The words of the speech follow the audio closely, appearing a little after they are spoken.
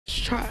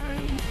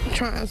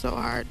trying so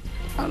hard.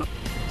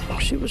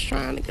 She was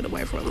trying to get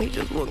away from him. He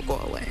just wouldn't go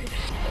away.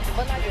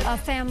 A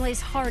family's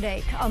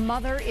heartache. A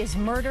mother is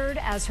murdered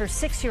as her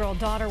 6-year-old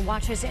daughter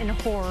watches in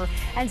horror,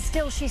 and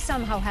still she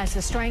somehow has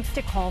the strength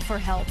to call for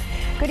help.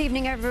 Good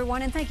evening,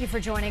 everyone, and thank you for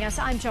joining us.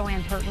 I'm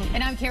Joanne Purton.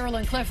 And I'm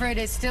Carolyn Clifford.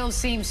 It still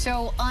seems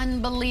so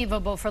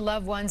unbelievable for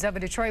loved ones of a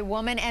Detroit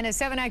woman. And as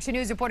 7 Action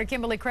News reporter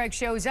Kimberly Craig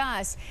shows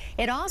us,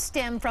 it all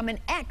stemmed from an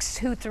ex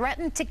who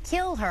threatened to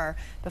kill her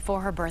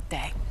before her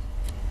birthday.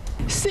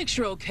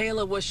 6-year-old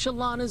Kayla was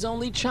Shalana's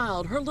only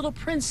child, her little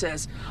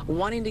princess,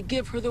 wanting to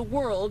give her the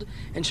world,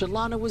 and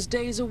Shalana was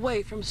days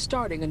away from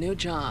starting a new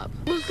job.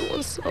 She was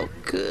doing so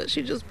good.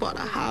 She just bought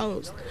a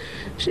house.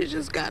 She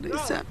just got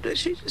accepted.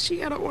 She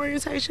had an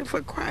orientation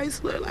for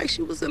Chrysler. Like,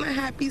 she was in a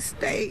happy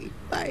state.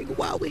 Like,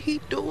 why would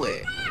he do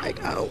it?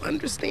 Like, I don't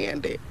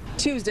understand it.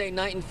 Tuesday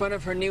night in front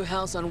of her new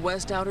house on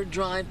West Outer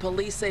Drive,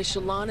 police say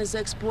Shalana's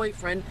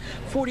ex-boyfriend,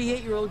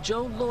 48-year-old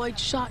Joe Lloyd,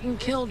 shot and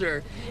killed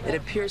her. It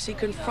appears he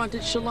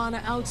confronted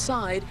Shalana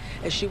outside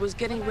as she was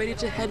getting ready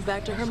to head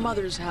back to her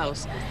mother's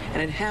house,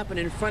 and it happened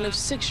in front of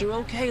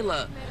 6-year-old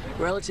Kayla.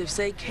 Relatives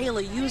say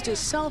Kayla used his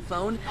cell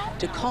phone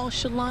to call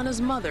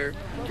Shalana's mother,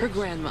 her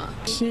grandma.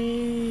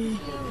 She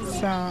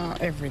saw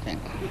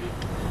everything.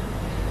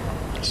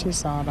 She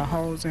saw the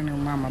holes in her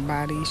mama's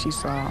body. She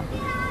saw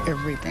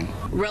everything.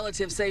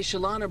 Relatives say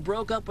Shalana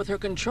broke up with her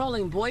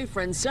controlling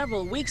boyfriend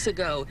several weeks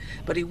ago,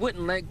 but he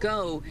wouldn't let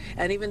go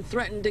and even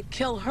threatened to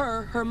kill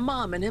her, her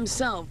mom, and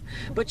himself.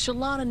 But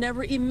Shalana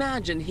never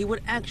imagined he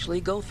would actually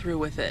go through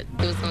with it.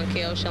 He was going to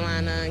kill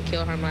Shalana and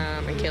kill her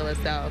mom and kill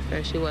herself,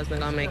 and she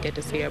wasn't going to make it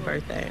to see her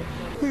birthday.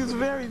 He's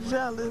very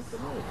jealous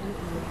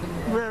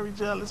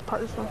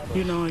person.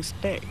 You don't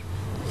expect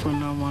for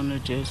no one to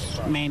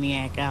just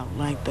maniac out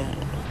like that.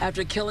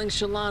 After killing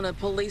Shalana,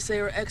 police say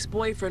her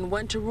ex-boyfriend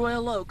went to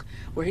Royal Oak,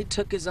 where he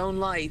took his own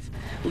life,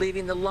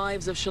 leaving the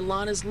lives of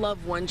Shalana's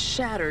loved ones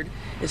shattered,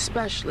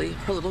 especially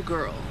her little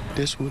girl.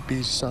 This would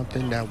be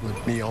something that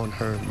would be on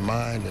her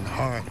mind and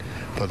heart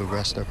for the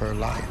rest of her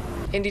life.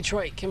 In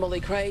Detroit, Kimberly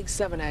Craig,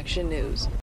 7 Action News.